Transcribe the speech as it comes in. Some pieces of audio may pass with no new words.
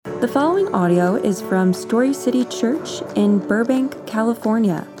The following audio is from Story City Church in Burbank,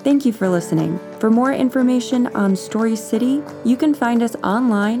 California. Thank you for listening. For more information on Story City, you can find us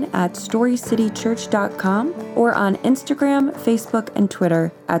online at storycitychurch.com or on Instagram, Facebook, and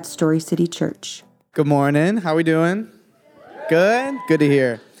Twitter at Story City Church. Good morning. How we doing? Good? Good to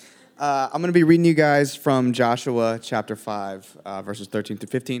hear. I'm going to be reading you guys from Joshua chapter 5, verses 13 through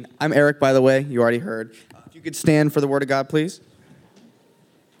 15. I'm Eric, by the way. You already heard. If you could stand for the word of God, please.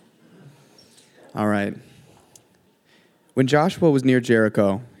 All right. When Joshua was near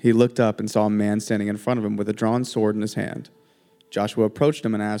Jericho, he looked up and saw a man standing in front of him with a drawn sword in his hand. Joshua approached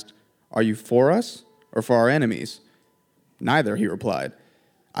him and asked, "Are you for us or for our enemies?" "Neither," he replied.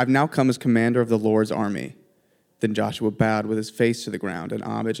 "I've now come as commander of the Lord's army." Then Joshua bowed with his face to the ground in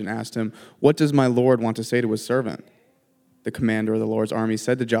homage and asked him, "What does my Lord want to say to his servant?" The commander of the Lord's army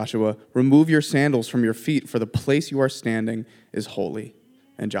said to Joshua, "Remove your sandals from your feet, for the place you are standing is holy."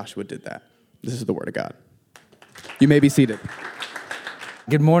 And Joshua did that. This is the word of God. You may be seated.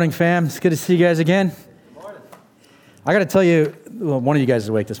 Good morning, fam. It's good to see you guys again. Good morning. I got to tell you, well, one of you guys is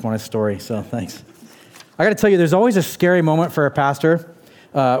awake this morning, story, so thanks. I got to tell you, there's always a scary moment for a pastor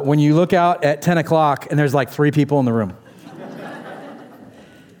when you look out at 10 o'clock and there's like 3 people in the room.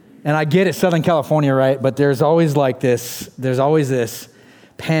 And I get it, Southern California, right? But there's always this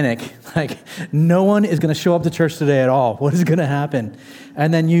panic, like no one is going to show up to church today at all. What is going to happen?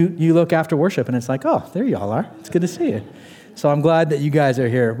 And then you look after worship and it's like, oh, there you all are. It's good to see you. So I'm glad that you guys are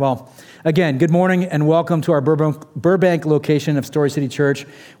here. Well, again, good morning and welcome to our Burbank location of Story City Church.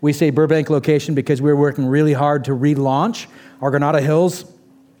 We say Burbank location because we're working really hard to relaunch our Granada Hills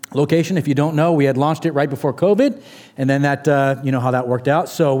location. If you don't know, we had launched it right before COVID, and then that, you know how that worked out.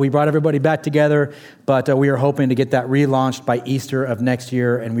 So we brought everybody back together, but we are hoping to get that relaunched by Easter of next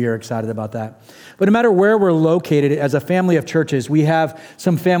year, and we are excited about that. But no matter where we're located, as a family of churches, we have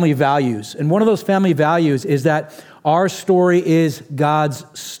some family values. And one of those family values is that our story is God's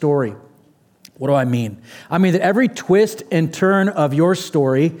story. What do I mean? I mean that every twist and turn of your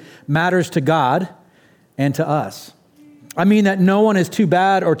story matters to God and to us. I mean that no one is too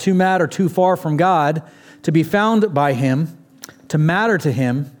bad or too mad or too far from God to be found by Him, to matter to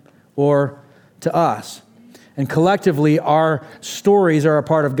Him, or to us. And collectively, our stories are a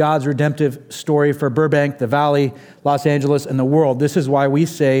part of God's redemptive story for Burbank, the Valley, Los Angeles, and the world. This is why we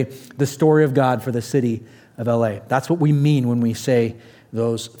say the story of God for the city of LA. That's what we mean when we say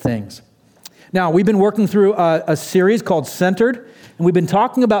those things. Now, we've been working through a series called Centered, and we've been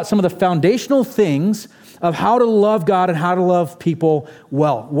talking about some of the foundational things of how to love God and how to love people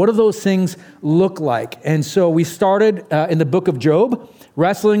well. What do those things look like? And so we started in the book of Job,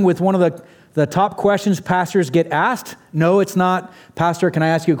 wrestling with one of the top questions pastors get asked. No, it's not, "Pastor, can I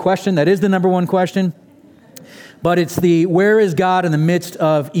ask you a question?" That is the number one question. But it's where is God in the midst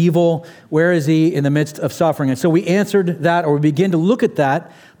of evil? Where is He in the midst of suffering? And so we answered that, or we begin to look at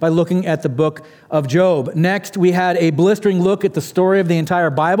that by looking at the book of Job. Next, we had a blistering look at the story of the entire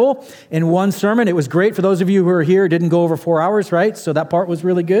Bible in one sermon. It was great for those of you who are here. It didn't go over 4 hours, right? So that part was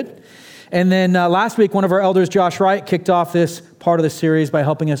really good. And then last week, one of our elders, Josh Wright, kicked off this part of the series by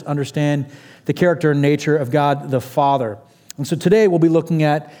helping us understand the character and nature of God the Father. And so today we'll be looking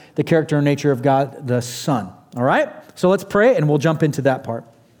at the character and nature of God the Son. All right? So let's pray and we'll jump into that part.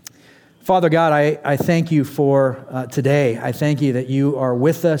 Father God, I thank you for today. I thank you that you are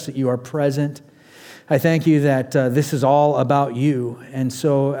with us, that you are present. I thank you that this is all about you. And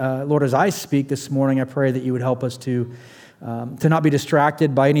so, Lord, as I speak this morning, I pray that you would help us to not be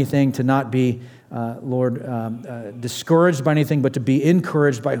distracted by anything, to not be, discouraged by anything, but to be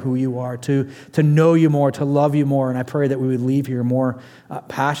encouraged by who you are, to know you more, to love you more. And I pray that we would leave here more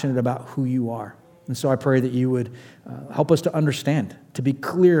passionate about who you are. And so I pray that you would help us to understand, to be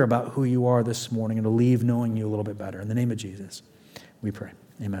clear about who you are this morning, and to leave knowing you a little bit better. In the name of Jesus, we pray.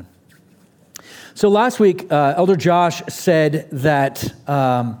 Amen. So last week, Elder Josh said that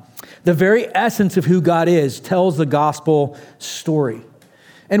the very essence of who God is tells the gospel story.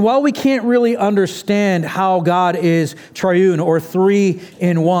 And while we can't really understand how God is triune or 3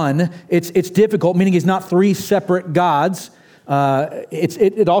 in 1, it's difficult, meaning He's not 3 separate gods.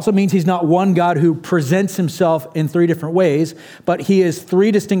 It also means He's not one God who presents Himself in 3 different ways, but He is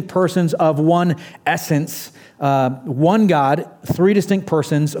 3 distinct persons of one essence, one God, 3 distinct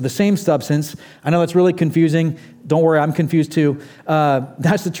persons of the same substance. I know that's really confusing. Don't worry, I'm confused too.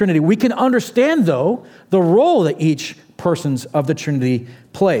 That's the Trinity. We can understand, though, the role that each persons of the Trinity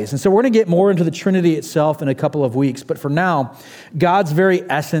plays. And so we're going to get more into the Trinity itself in a couple of weeks. But for now, God's very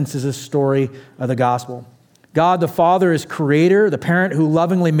essence is a story of the gospel. God the Father is creator, the parent who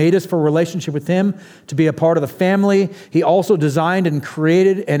lovingly made us for a relationship with him, to be a part of the family. He also designed and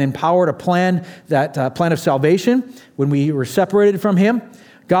created and empowered a plan, that plan of salvation when we were separated from him.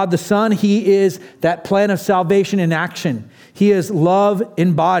 God the Son, he is that plan of salvation in action. He is love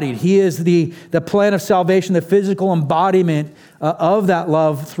embodied. He is the plan of salvation, the physical embodiment of that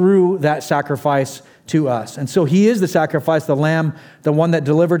love through that sacrifice to us. And so he is the sacrifice, the Lamb, the one that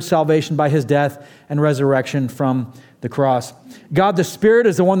delivered salvation by his death and resurrection from the cross. God the Spirit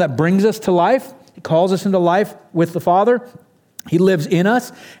is the one that brings us to life. He calls us into life with the Father. He lives in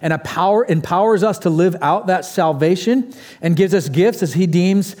us and empowers us to live out that salvation and gives us gifts as he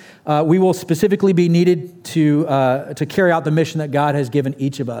deems we will specifically be needed to carry out the mission that God has given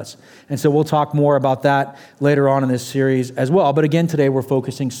each of us. And so we'll talk more about that later on in this series as well. But again, today we're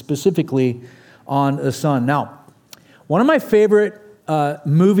focusing specifically on the Son. Now, one of my favorite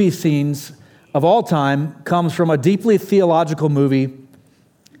movie scenes of all time comes from a deeply theological movie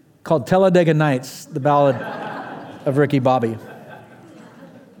called Talladega Nights, the Ballad of Ricky Bobby.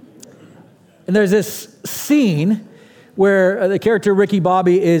 And there's this scene where the character Ricky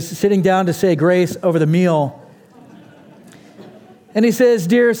Bobby is sitting down to say grace over the meal. And he says,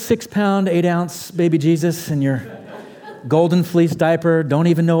 "Dear 6-pound, 8-ounce baby Jesus in your golden fleece diaper, don't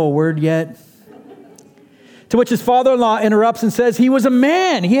even know a word yet." To which his father-in-law interrupts and says, "He was a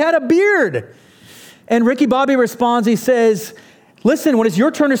man. He had a beard." And Ricky Bobby responds, he says, "Listen, when it's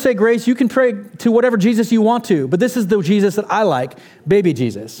your turn to say grace, you can pray to whatever Jesus you want to, but this is the Jesus that I like, baby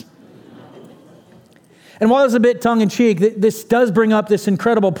Jesus." And while it's a bit tongue-in-cheek, this does bring up this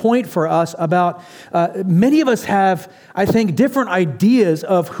incredible point for us about many of us have, I think, different ideas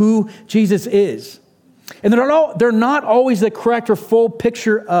of who Jesus is. And they're not always the correct or full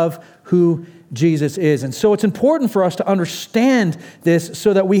picture of who Jesus is. And so it's important for us to understand this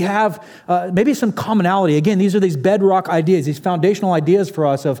so that we have maybe some commonality. Again, these are these bedrock ideas, these foundational ideas for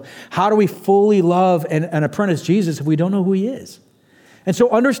us of how do we fully love and apprentice Jesus if we don't know who he is. And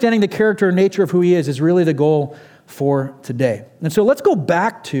so understanding the character and nature of who he is really the goal for today. And so let's go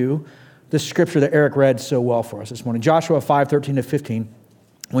back to the scripture that Eric read so well for us this morning. Joshua 5:13-15.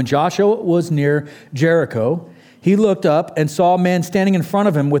 When Joshua was near Jericho, he looked up and saw a man standing in front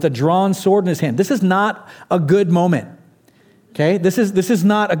of him with a drawn sword in his hand. This is not a good moment. Okay? This is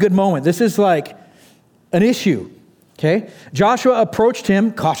not a good moment. This is like an issue. Okay? Joshua approached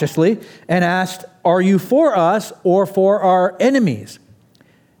him cautiously and asked, "Are you for us or for our enemies?"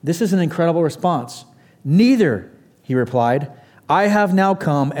 This is an incredible response. "Neither," he replied. "I have now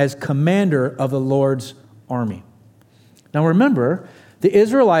come as commander of the Lord's army." Now remember, the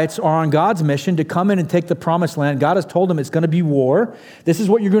Israelites are on God's mission to come in and take the promised land. God has told them it's going to be war. This is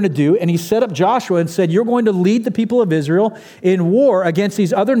what you're going to do. And he set up Joshua and said, "You're going to lead the people of Israel in war against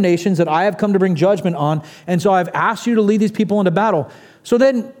these other nations that I have come to bring judgment on. And so I've asked you to lead these people into battle." So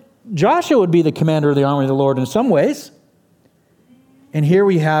then Joshua would be the commander of the army of the Lord in some ways. And here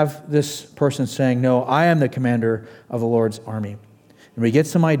we have this person saying, "No, I am the commander of the Lord's army." And we get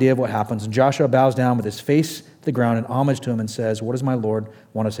some idea of what happens. And Joshua bows down with his face to the ground in homage to him and says, "What does my Lord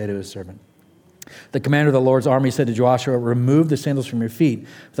want to say to his servant?" The commander of the Lord's army said to Joshua, "Remove the sandals from your feet.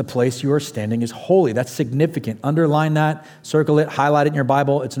 The place you are standing is holy." That's significant. Underline that, circle it, highlight it in your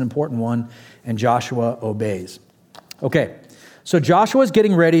Bible. It's an important one. And Joshua obeys. Okay, so Joshua is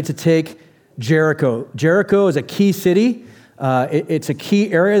getting ready to take Jericho. Jericho is a key city. It's a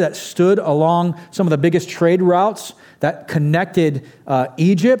key area that stood along some of the biggest trade routes that connected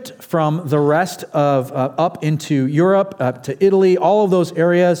Egypt from the rest of up into Europe, up to Italy, all of those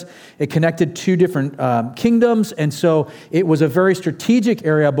areas. It connected two different kingdoms, and so it was a very strategic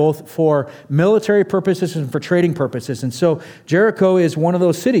area both for military purposes and for trading purposes. And so Jericho is one of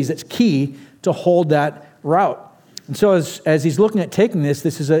those cities that's key to hold that route. And so as he's looking at taking this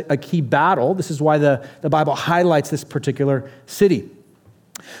is a key battle. This is why the Bible highlights this particular city.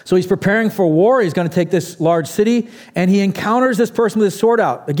 So he's preparing for war. He's going to take this large city, and he encounters this person with his sword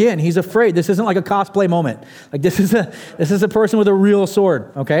out. Again, he's afraid. This isn't like a cosplay moment. Like this is a person with a real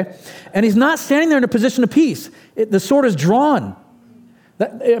sword, okay? And he's not standing there in a position of peace. The sword is drawn.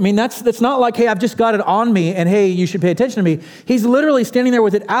 That's not like, "Hey, I've just got it on me, and hey, you should pay attention to me." He's literally standing there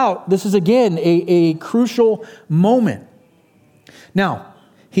with it out. This is, again, a crucial moment. Now,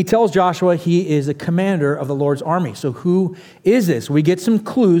 he tells Joshua he is a commander of the Lord's army. So who is this? We get some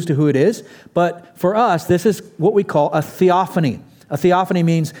clues to who it is, but for us, this is what we call a theophany. A theophany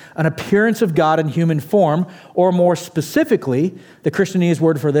means an appearance of God in human form, or more specifically, the Christianese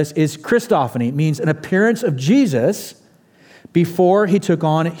word for this is Christophany. It means an appearance of Jesus before he took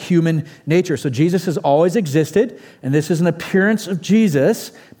on human nature. So Jesus has always existed, and this is an appearance of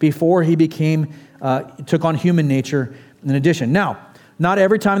Jesus before he became took on human nature in addition. Now, not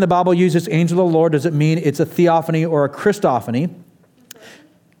every time the Bible uses angel of the Lord does it mean it's a theophany or a Christophany.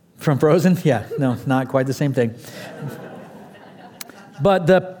 From Frozen? Yeah, no, not quite the same thing. But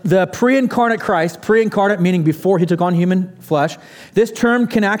the pre-incarnate Christ, pre-incarnate meaning before he took on human flesh, this term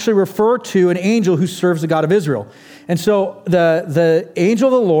can actually refer to an angel who serves the God of Israel. And so the angel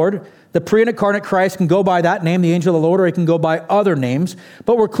of the Lord, the pre-incarnate Christ, can go by that name, the angel of the Lord, or he can go by other names.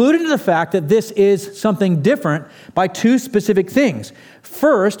 But we're clued into the fact that this is something different by two specific things.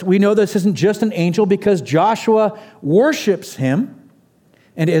 First, we know this isn't just an angel because Joshua worships him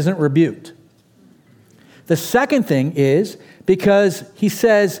and isn't rebuked. The second thing is because he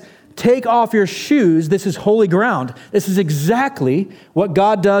says, take off your shoes, this is holy ground. This is exactly what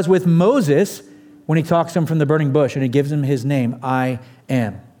God does with Moses when he talks to him from the burning bush and he gives him his name, I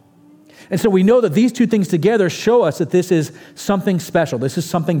am. And so we know that these two things together show us that this is something special. This is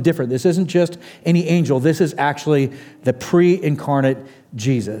something different. This isn't just any angel. This is actually the pre-incarnate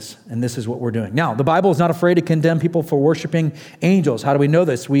Jesus. And this is what we're doing. Now, the Bible is not afraid to condemn people for worshiping angels. How do we know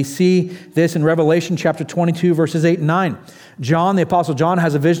this? We see this in Revelation chapter 22, verses 8 and 9. John, the Apostle John,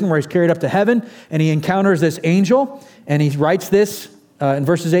 has a vision where he's carried up to heaven and he encounters this angel. And he writes this in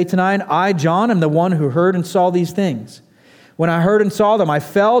verses 8 to 9. I, John, am the one who heard and saw these things. When I heard and saw them, I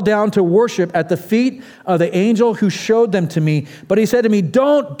fell down to worship at the feet of the angel who showed them to me. But he said to me,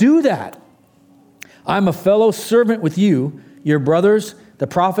 don't do that. I'm a fellow servant with you, your brothers, the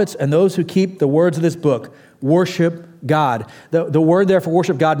prophets, and those who keep the words of this book. Worship God. The word there for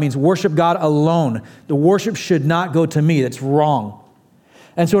worship God means worship God alone. The worship should not go to me. That's wrong.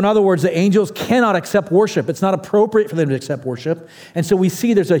 And so in other words, the angels cannot accept worship. It's not appropriate for them to accept worship. And so we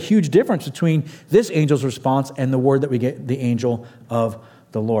see there's a huge difference between this angel's response and the word that we get, the angel of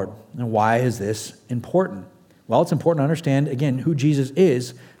the Lord. And why is this important? Well, it's important to understand, again, who Jesus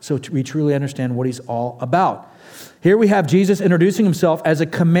is so we truly understand what he's all about. Here we have Jesus introducing himself as a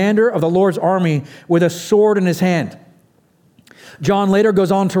commander of the Lord's army with a sword in his hand. John later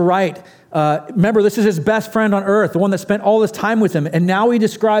goes on to write, remember, this is his best friend on earth, the one that spent all this time with him. And now he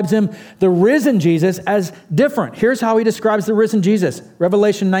describes him, the risen Jesus, as different. Here's how he describes the risen Jesus.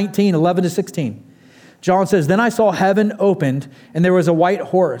 Revelation 19, 11 to 16. John says, then I saw heaven opened, and there was a white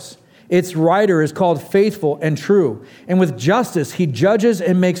horse. Its rider is called Faithful and True. And with justice he judges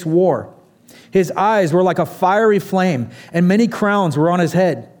and makes war. His eyes were like a fiery flame, and many crowns were on his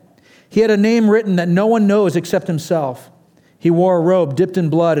head. He had a name written that no one knows except himself. He wore a robe dipped in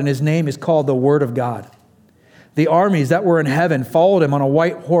blood, and his name is called the Word of God. The armies that were in heaven followed him on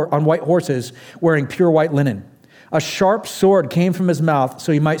white horses, wearing pure white linen. A sharp sword came from his mouth,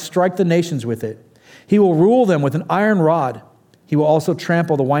 so he might strike the nations with it. He will rule them with an iron rod. He will also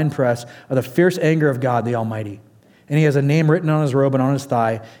trample the winepress of the fierce anger of God the Almighty. And he has a name written on his robe and on his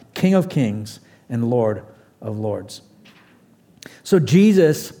thigh, King of Kings and Lord of Lords. So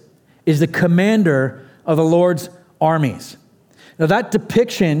Jesus is the commander of the Lord's armies. Now that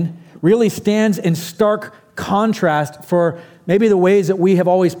depiction really stands in stark contrast for maybe the ways that we have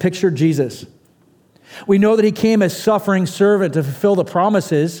always pictured Jesus. We know that he came as suffering servant to fulfill the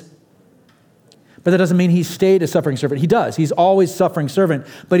promises, but that doesn't mean he stayed a suffering servant. He does. He's always suffering servant,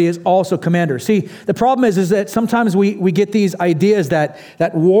 but he is also commander. See, the problem is that sometimes we get these ideas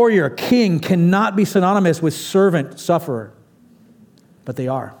that warrior, king cannot be synonymous with servant, sufferer, but they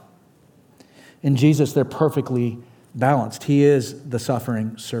are. In Jesus, they're perfectly balanced. He is the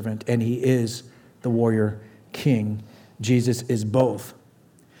suffering servant, and he is the warrior king. Jesus is both.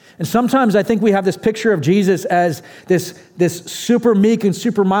 And sometimes I think we have this picture of Jesus as this super meek and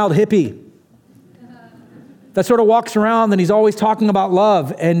super mild hippie that sort of walks around and he's always talking about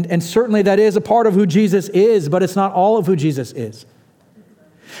love. And certainly that is a part of who Jesus is, but it's not all of who Jesus is.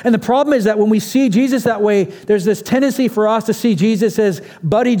 And the problem is that when we see Jesus that way, there's this tendency for us to see Jesus as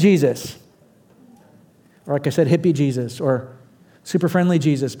buddy Jesus. Or like I said, hippie Jesus or super friendly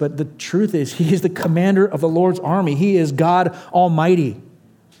Jesus. But the truth is, he is the commander of the Lord's army. He is God Almighty.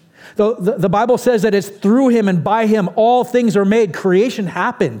 The Bible says that it's through him and by him all things are made. Creation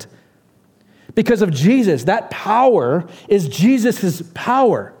happened because of Jesus. That power is Jesus'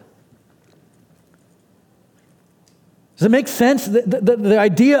 power. Does it make sense? The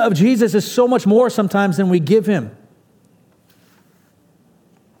idea of Jesus is so much more sometimes than we give him.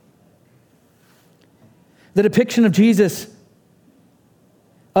 The depiction of Jesus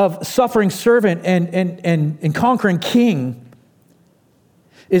of suffering servant and conquering king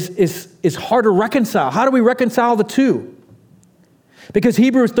is hard to reconcile. How do we reconcile the two? Because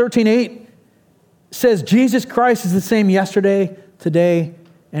Hebrews 13:8 says Jesus Christ is the same yesterday, today,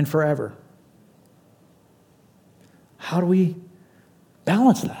 and forever. How do we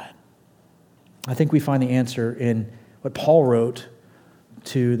balance that? I think we find the answer in what Paul wrote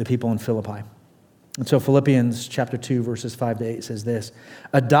to the people in Philippi. And so Philippians chapter 2, verses 5 to 8 says this: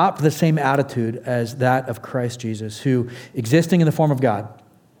 adopt the same attitude as that of Christ Jesus, who, existing in the form of God,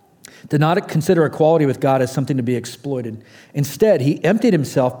 did not consider equality with God as something to be exploited. Instead, he emptied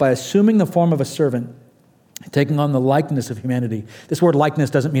himself by assuming the form of a servant, taking on the likeness of humanity. This word likeness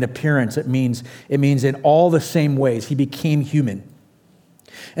doesn't mean appearance. It means in all the same ways. He became human.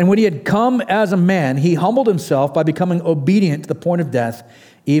 And when he had come as a man, he humbled himself by becoming obedient to the point of death,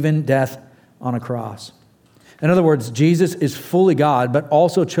 even death on a cross. In other words, Jesus is fully God, but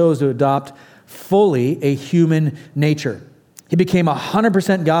also chose to adopt fully a human nature. He became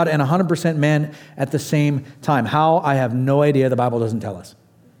 100% God and 100% man at the same time. How? I have no idea. The Bible doesn't tell us.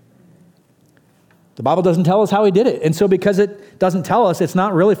 The Bible doesn't tell us how he did it. And so because it doesn't tell us, it's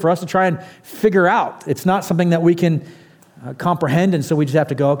not really for us to try and figure out. It's not something that we can comprehend, and so we just have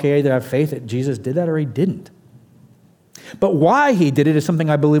to go, okay, either have faith that Jesus did that or he didn't. But why he did it is something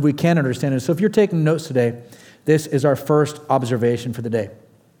I believe we can understand. And so if you're taking notes today, this is our first observation for the day.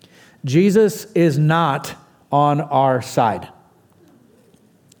 Jesus is not on our side.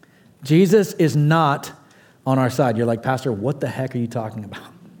 Jesus is not on our side. You're like, Pastor, what the heck are you talking about?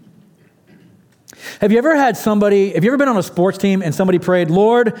 Have you ever been on a sports team and somebody prayed,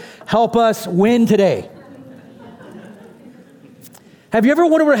 Lord, help us win today? Have you ever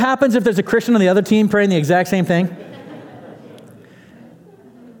wondered what happens if there's a Christian on the other team praying the exact same thing?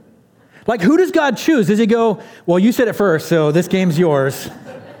 Like, who does God choose? Does he go, well, you said it first, so this game's yours.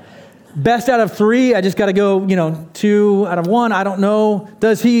 Best out of 3, I just got to go, 2 out of 1, I don't know.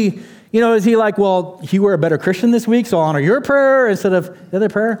 Is he like, well, you were a better Christian this week, so I'll honor your prayer instead of the other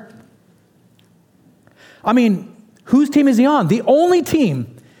prayer? I mean, whose team is he on? The only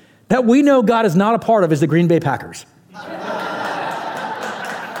team that we know God is not a part of is the Green Bay Packers.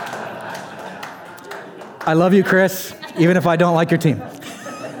 I love you, Chris, even if I don't like your team.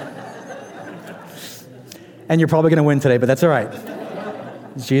 And you're probably going to win today, but that's all right.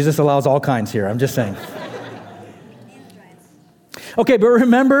 Jesus allows all kinds here, I'm just saying. Okay, but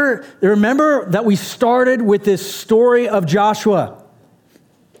remember that we started with this story of Joshua.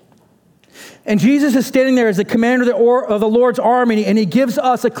 And Jesus is standing there as the commander of the Lord's army, and he gives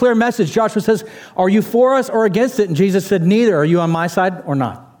us a clear message. Joshua says, are you for us or against it? And Jesus said, neither. Are you on my side or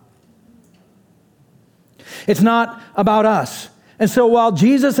not? It's not about us. And so while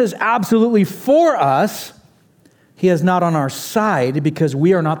Jesus is absolutely for us, he is not on our side because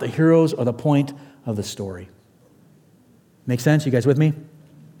we are not the heroes or the point of the story. Make sense? You guys with me?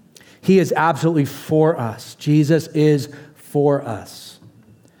 He is absolutely for us. Jesus is for us.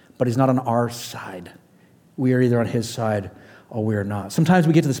 But he's not on our side. We are either on his side or we are not. Sometimes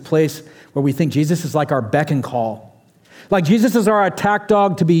we get to this place where we think Jesus is like our beck and call. Like Jesus is our attack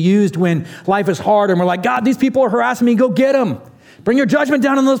dog to be used when life is hard and we're like, God, these people are harassing me. Go get them. Bring your judgment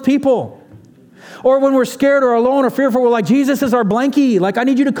down on those people. Or when we're scared or alone or fearful, we're like, Jesus is our blankie. Like, I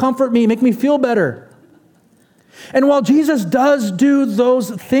need you to comfort me, make me feel better. And while Jesus does do those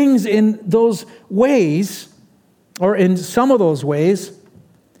things in those ways, or in some of those ways,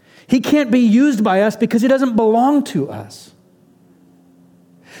 he can't be used by us because he doesn't belong to us.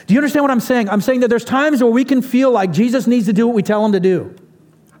 Do you understand what I'm saying? I'm saying that there's times where we can feel like Jesus needs to do what we tell him to do.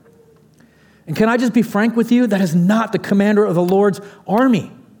 And can I just be frank with you? That is not the commander of the Lord's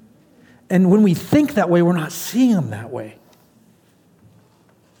army. And when we think that way, we're not seeing him that way.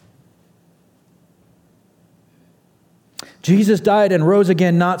 Jesus died and rose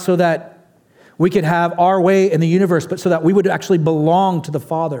again, not so that we could have our way in the universe, but so that we would actually belong to the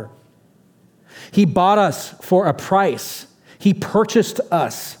Father. He bought us for a price. He purchased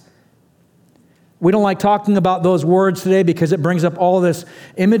us. We don't like talking about those words today because it brings up all this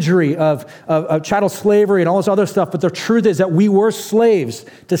imagery of chattel slavery and all this other stuff. But the truth is that we were slaves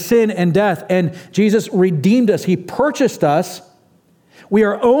to sin and death, and Jesus redeemed us. He purchased us. We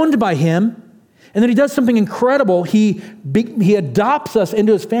are owned by him. And then he does something incredible. He adopts us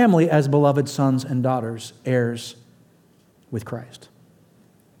into his family as beloved sons and daughters, heirs with Christ.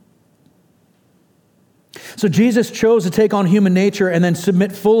 So Jesus chose to take on human nature and then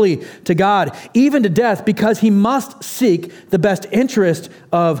submit fully to God, even to death, because he must seek the best interest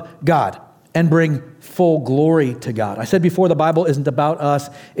of God and bring full glory to God. I said before, the Bible isn't about us,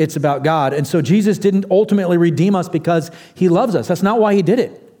 it's about God. And so Jesus didn't ultimately redeem us because he loves us. That's not why he did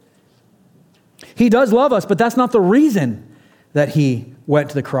it. He does love us, but that's not the reason that he went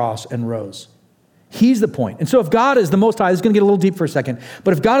to the cross and rose. He's the point. And so if God is the Most High, this is going to get a little deep for a second,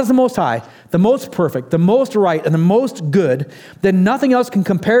 but if God is the Most High, the most perfect, the most right, and the most good, then nothing else can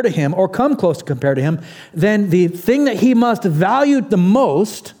compare to him or come close to compare to him, then the thing that he must value the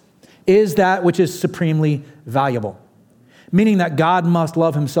most is that which is supremely valuable, meaning that God must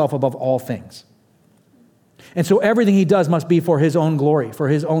love himself above all things. And so everything he does must be for his own glory, for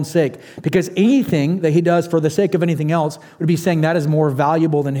his own sake, because anything that he does for the sake of anything else would be saying that is more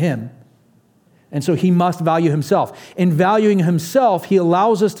valuable than him. And so he must value himself. In valuing himself, he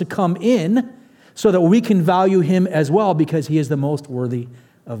allows us to come in so that we can value him as well because he is the most worthy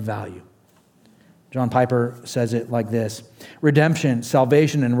of value. John Piper says it like this: redemption,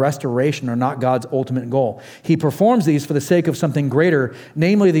 salvation, and restoration are not God's ultimate goal. He performs these for the sake of something greater,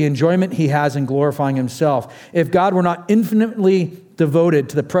 namely the enjoyment he has in glorifying himself. If God were not infinitely devoted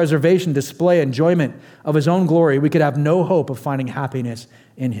to the preservation, display, enjoyment of his own glory, we could have no hope of finding happiness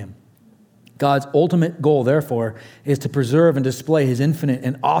in him. God's ultimate goal, therefore, is to preserve and display his infinite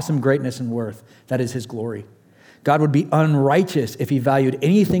and awesome greatness and worth. That is his glory. God would be unrighteous if he valued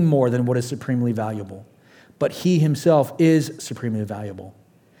anything more than what is supremely valuable. But he himself is supremely valuable.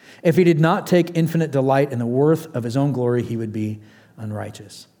 If he did not take infinite delight in the worth of his own glory, he would be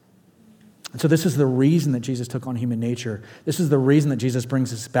unrighteous. And so this is the reason that Jesus took on human nature. This is the reason that Jesus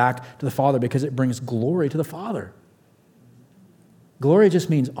brings us back to the Father, because it brings glory to the Father. Glory just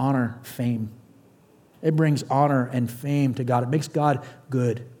means honor, fame. It brings honor and fame to God. It makes God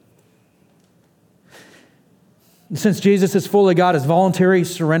good. Since Jesus is fully God, his voluntary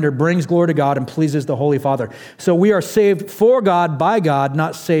surrender brings glory to God and pleases the Holy Father. So we are saved for God, by God,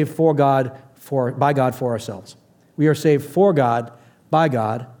 not saved for God, by God for ourselves. We are saved for God, by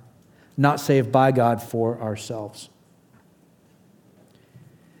God, not saved by God for ourselves.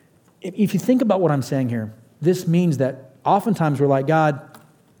 If you think about what I'm saying here, this means that oftentimes we're like, God,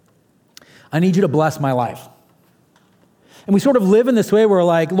 I need you to bless my life. And we sort of live in this way where we're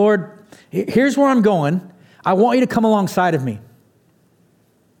like, Lord, here's where I'm going. I want you to come alongside of me.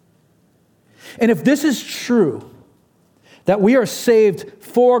 And if this is true, that we are saved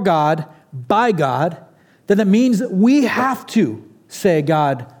for God, by God, then it means that we have to say,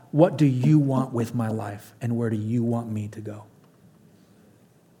 God, what do you want with my life? And where do you want me to go?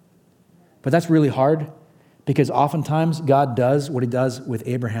 But that's really hard, because oftentimes God does what he does with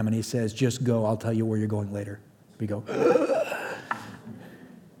Abraham, and he says, just go, I'll tell you where you're going later. We go,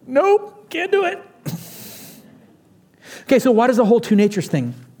 nope, can't do it. Okay, so why does the whole two natures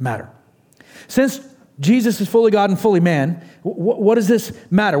thing matter? Since Jesus is fully God and fully man, what does this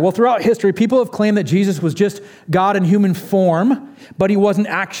matter? Well, throughout history, people have claimed that Jesus was just God in human form, but he wasn't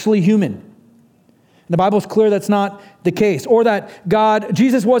actually human. The Bible's clear that's not the case. Or that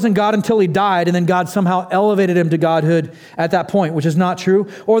Jesus wasn't God until he died, and then God somehow elevated him to godhood at that point, which is not true.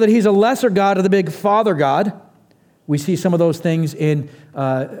 Or that he's a lesser God of the big Father God. We see some of those things in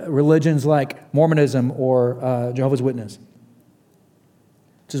religions like Mormonism or Jehovah's Witness,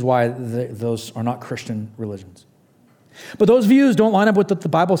 which is why those are not Christian religions. But those views don't line up with what the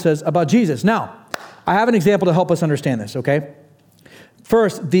Bible says about Jesus. Now, I have an example to help us understand this, okay?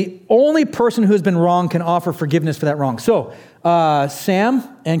 First, the only person who has been wrong can offer forgiveness for that wrong. So,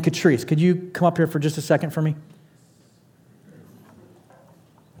 Sam and Catrice, could you come up here for just a second for me?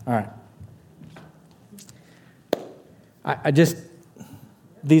 All right.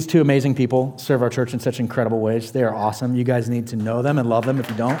 These two amazing people serve our church in such incredible ways. They are awesome. You guys need to know them and love them if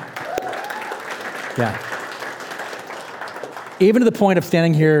you don't. Yeah. Even to the point of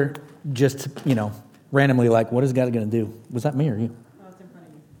standing here just, randomly like, what is God going to do? Was that me or you? Oh, it's in front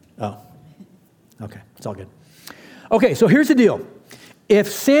of you. Oh, okay. It's all good. Okay, so here's the deal. If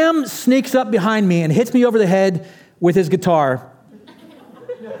Sam sneaks up behind me and hits me over the head with his guitar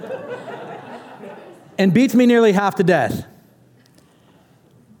and beats me nearly half to death,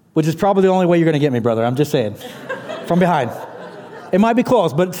 which is probably the only way you're going to get me, brother. I'm just saying. From behind. It might be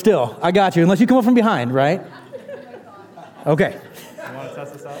close, but still, I got you. Unless you come up from behind, right? Okay. You want to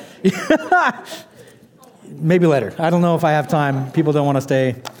test this out? Maybe later. I don't know if I have time. People don't want to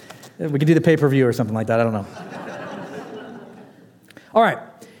stay. We could do the pay-per-view or something like that. I don't know. All right.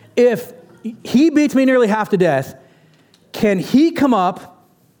 If he beats me nearly half to death, can he come up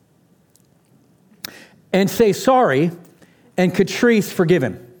and say sorry, and Catrice forgive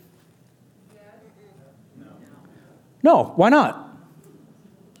him? No. Why not?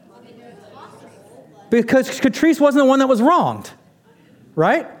 Because Catrice wasn't the one that was wronged,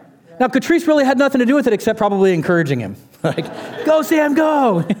 right? Now, Catrice really had nothing to do with it except probably encouraging him. Like, go, Sam,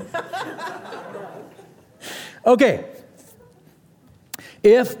 go. Okay.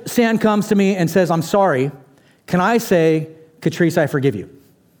 If Sam comes to me and says, I'm sorry, can I say, Catrice, I forgive you?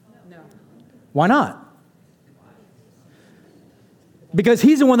 No. Why not? Because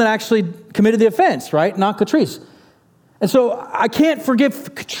he's the one that actually committed the offense, right? Not Catrice. And so I can't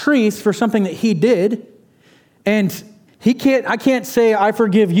forgive Catrice for something that he did. And I can't say I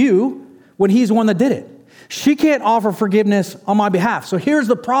forgive you when he's the one that did it. She can't offer forgiveness on my behalf. So here's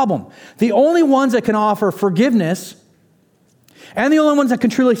the problem. The only ones that can offer forgiveness and the only ones that can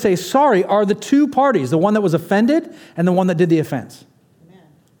truly say sorry are the two parties, the one that was offended and the one that did the offense. Amen.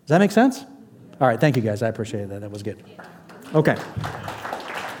 Does that make sense? All right, thank you guys. I appreciate that. That was good. Okay.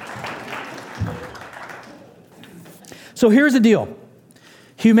 So here's the deal.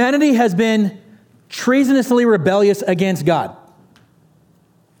 Humanity has been treasonously rebellious against God.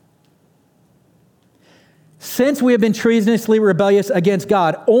 Since we have been treasonously rebellious against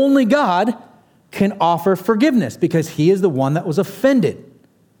God, only God can offer forgiveness because he is the one that was offended,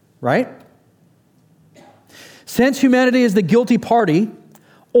 right? Since humanity is the guilty party,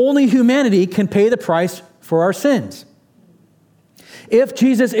 only humanity can pay the price for our sins. If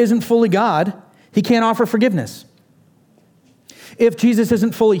Jesus isn't fully God, he can't offer forgiveness. If Jesus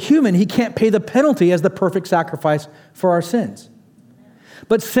isn't fully human, he can't pay the penalty as the perfect sacrifice for our sins.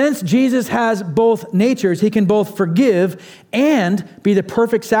 But since Jesus has both natures, he can both forgive and be the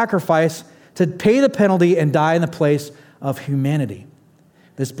perfect sacrifice to pay the penalty and die in the place of humanity.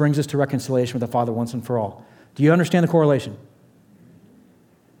 This brings us to reconciliation with the Father once and for all. Do you understand the correlation?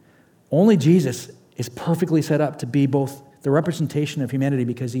 Only Jesus is perfectly set up to be both the representation of humanity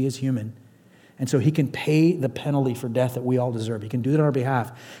because he is human. And so he can pay the penalty for death that we all deserve. He can do that on our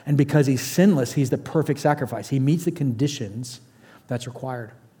behalf. And because he's sinless, he's the perfect sacrifice. He meets the conditions that's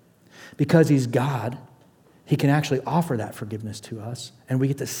required. Because he's God, he can actually offer that forgiveness to us, and we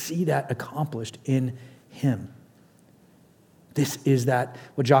get to see that accomplished in him. This is that,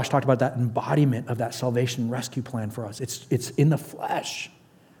 what Josh talked about, that embodiment of that salvation rescue plan for us. It's in the flesh.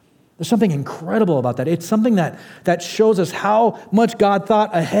 There's something incredible about that. It's something that shows us how much God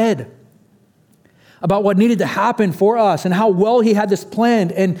thought ahead about what needed to happen for us and how well he had this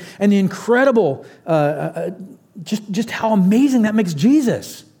planned and the incredible, just how amazing that makes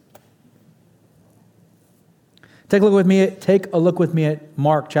Jesus. Take a look with me at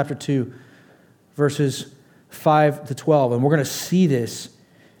Mark chapter 2, verses 5 to 12. And we're going to see this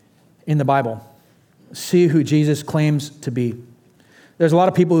in the Bible. See who Jesus claims to be. There's a lot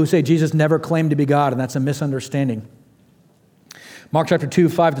of people who say Jesus never claimed to be God, and that's a misunderstanding. Mark chapter 2,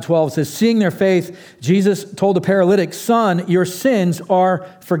 5 to 12 says, seeing their faith, Jesus told the paralytic, son, your sins are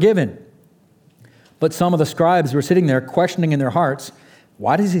forgiven. But some of the scribes were sitting there questioning in their hearts,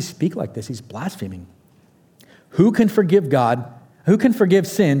 why does he speak like this? He's blaspheming. Who can forgive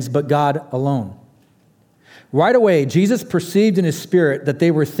sins but God alone? Right away, Jesus perceived in his spirit that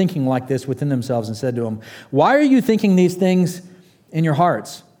they were thinking like this within themselves and said to them, why are you thinking these things in your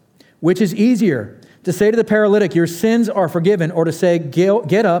hearts? Which is easier, to say to the paralytic, your sins are forgiven, or to say,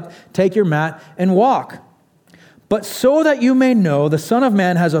 get up, take your mat, and walk? But so that you may know the Son of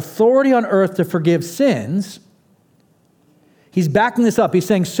Man has authority on earth to forgive sins. He's backing this up. He's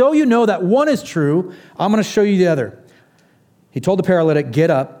saying, so you know that one is true, I'm going to show you the other. He told the paralytic, get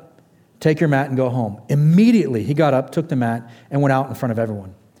up, take your mat, and go home. Immediately, he got up, took the mat, and went out in front of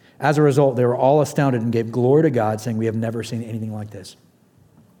everyone. As a result, they were all astounded and gave glory to God, saying, we have never seen anything like this.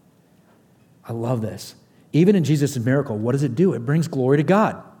 I love this. Even in Jesus' miracle, what does it do? It brings glory to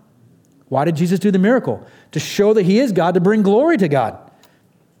God. Why did Jesus do the miracle? To show that he is God, to bring glory to God.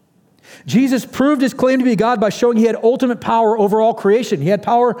 Jesus proved his claim to be God by showing he had ultimate power over all creation. He had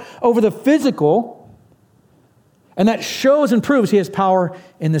power over the physical, and that shows and proves he has power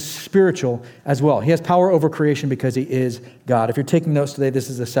in the spiritual as well. He has power over creation because he is God. If you're taking notes today, this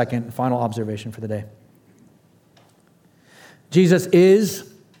is the second and final observation for the day. Jesus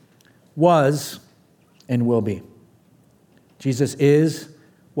is, was, and will be. Jesus is,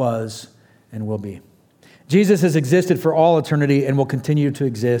 was, and will be. Jesus has existed for all eternity and will continue to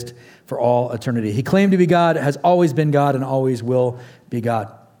exist for all eternity. He claimed to be God, has always been God, and always will be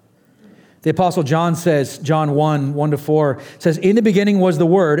God. The Apostle John says, John 1, 1-4, says, in the beginning was the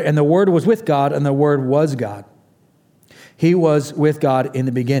Word, and the Word was with God, and the Word was God. He was with God in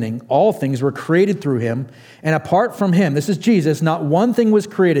the beginning. All things were created through him, and apart from him, this is Jesus, not one thing was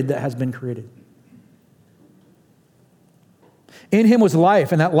created that has been created. In him was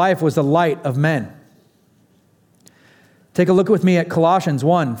life, and that life was the light of men. Take a look with me at Colossians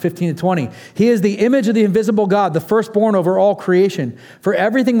 1, 15-20. He is the image of the invisible God, the firstborn over all creation. For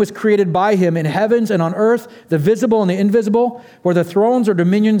everything was created by him in heavens and on earth, the visible and the invisible, whether thrones or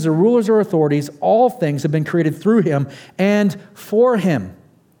dominions or rulers or authorities, all things have been created through him and for him.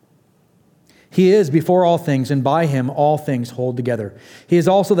 He is before all things, and by him all things hold together. He is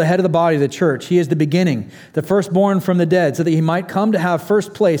also the head of the body of the church. He is the beginning, the firstborn from the dead, so that he might come to have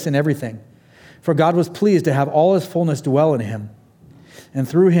first place in everything. For God was pleased to have all his fullness dwell in him, and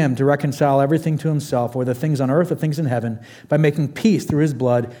through him to reconcile everything to himself, whether things on earth or things in heaven, by making peace through his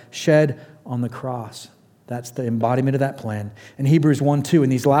blood shed on the cross. That's the embodiment of that plan. In Hebrews 1:2, in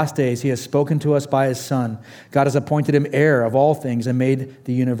these last days, he has spoken to us by his Son. God has appointed him heir of all things and made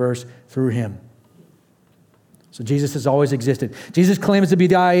the universe through him. So Jesus has always existed. Jesus claims to be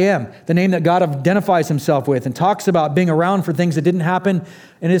the I Am, the name that God identifies himself with, and talks about being around for things that didn't happen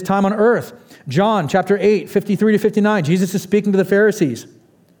in his time on earth. John chapter 8, 53 to 59, Jesus is speaking to the Pharisees.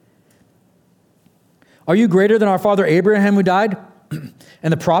 Are you greater than our father Abraham who died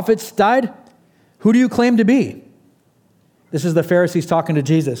and the prophets died? Who do you claim to be? This is the Pharisees talking to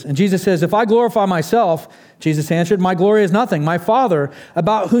Jesus. And Jesus says, if I glorify myself, Jesus answered, my glory is nothing. My Father,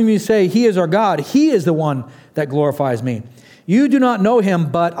 about whom you say he is our God, he is the one that glorifies me. You do not know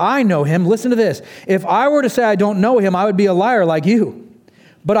him, but I know him. Listen to this. If I were to say I don't know him, I would be a liar like you.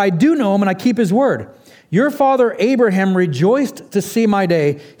 But I do know him and I keep his word. Your father Abraham rejoiced to see my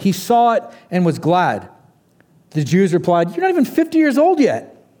day. He saw it and was glad. The Jews replied, you're not even 50 years old yet.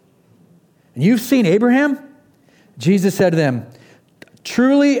 And you've seen Abraham? Jesus said to them,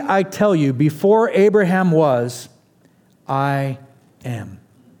 truly I tell you, before Abraham was, I am.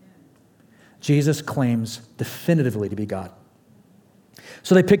 Jesus claims definitively to be God.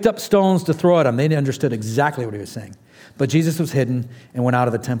 So they picked up stones to throw at him. They understood exactly what he was saying. But Jesus was hidden and went out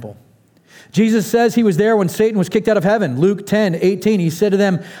of the temple. Jesus says he was there when Satan was kicked out of heaven. Luke 10:18, he said to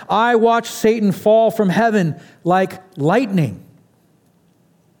them, I watched Satan fall from heaven like lightning.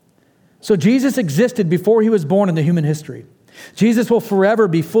 So Jesus existed before he was born into human history. Jesus will forever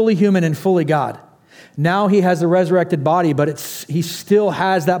be fully human and fully God. Now he has a resurrected body, but he still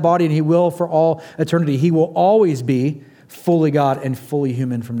has that body and he will for all eternity. He will always be fully God and fully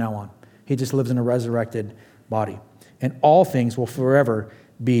human from now on. He just lives in a resurrected body. And all things will forever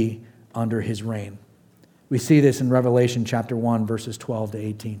be under his reign. We see this in Revelation chapter 1, verses 12 to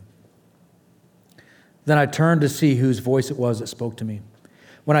 18. Then I turned to see whose voice it was that spoke to me.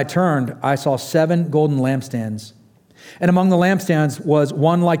 When I turned, I saw 7 golden lampstands. And among the lampstands was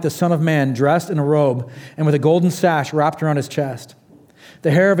one like the Son of Man, dressed in a robe and with a golden sash wrapped around his chest.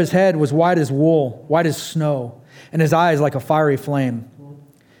 The hair of his head was white as wool, white as snow, and his eyes like a fiery flame.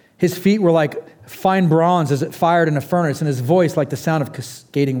 His feet were like fine bronze as it fired in a furnace, and his voice like the sound of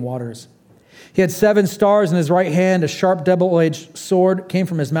cascading waters. He had 7 stars in his right hand, a sharp double-edged sword came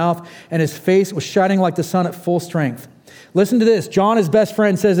from his mouth, and his face was shining like the sun at full strength. Listen to this. John, his best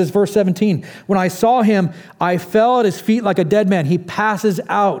friend, says this, verse 17. When I saw him, I fell at his feet like a dead man. He passes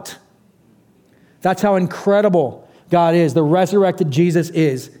out. That's how incredible God is. The resurrected Jesus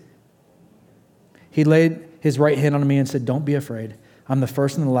is. He laid his right hand on me and said, don't be afraid. I'm the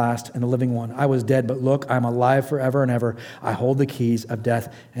first and the last and the living one. I was dead, but look, I'm alive forever and ever. I hold the keys of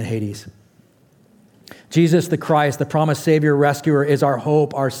death and Hades. Jesus the Christ, the promised Savior, rescuer, is our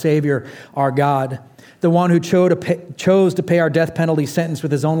hope, our Savior, our God. The one who chose to pay our death penalty sentence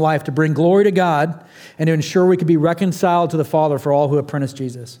with his own life to bring glory to God and to ensure we could be reconciled to the Father for all who apprentice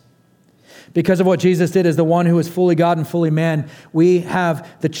Jesus. Because of what Jesus did as the one who is fully God and fully man, we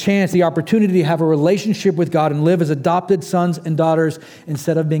have the chance, the opportunity to have a relationship with God and live as adopted sons and daughters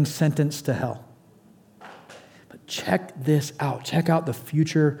instead of being sentenced to hell. But check this out. Check out the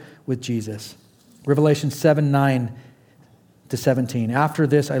future with Jesus. Revelation 7:9 to 17. After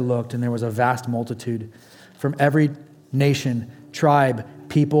this I looked, and there was a vast multitude from every nation, tribe,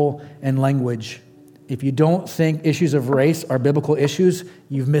 people, and language. If you don't think issues of race are biblical issues,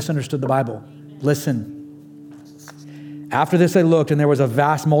 you've misunderstood the Bible. Listen. After this I looked, and there was a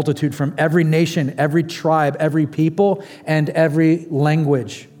vast multitude from every nation, every tribe, every people, and every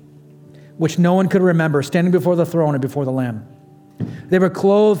language, which no one could remember, standing before the throne and before the Lamb. They were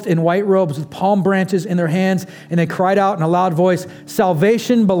clothed in white robes with palm branches in their hands, and they cried out in a loud voice,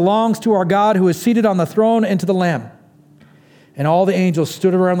 salvation belongs to our God who is seated on the throne and to the Lamb. And all the angels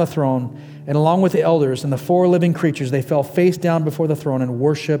stood around the throne, and along with the elders and the 4 living creatures, they fell face down before the throne and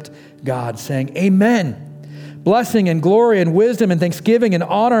worshiped God, saying, Amen. Blessing and glory and wisdom and thanksgiving and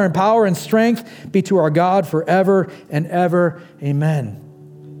honor and power and strength be to our God forever and ever. Amen.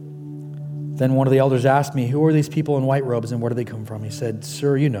 Then one of the elders asked me, who are these people in white robes and where do they come from? He said,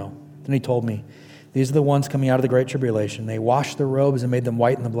 sir, you know. Then he told me, these are the ones coming out of the great tribulation. They washed their robes and made them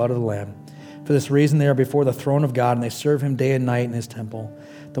white in the blood of the Lamb. For this reason they are before the throne of God, and they serve him day and night in his temple.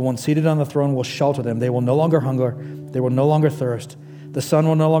 The one seated on the throne will shelter them. They will no longer hunger. They will no longer thirst. The sun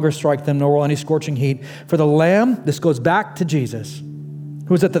will no longer strike them, nor will any scorching heat. For the Lamb, this goes back to Jesus,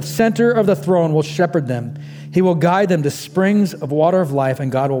 who is at the center of the throne, will shepherd them. He will guide them to springs of water of life,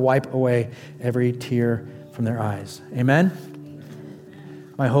 and God will wipe away every tear from their eyes. Amen?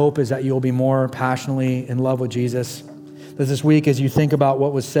 My hope is that you'll be more passionately in love with Jesus. That this week, as you think about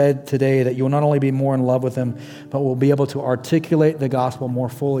what was said today, that you will not only be more in love with him, but will be able to articulate the gospel more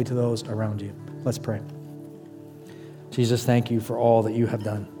fully to those around you. Let's pray. Jesus, thank you for all that you have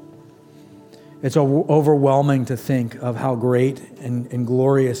done. It's overwhelming to think of how great and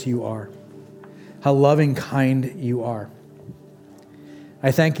glorious you are, how loving, kind you are.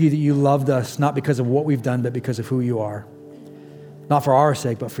 I thank you that you loved us not because of what we've done, but because of who you are. Not for our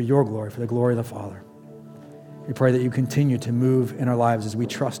sake, but for your glory, for the glory of the Father. We pray that you continue to move in our lives as we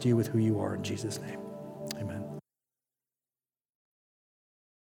trust you with who you are in Jesus' name.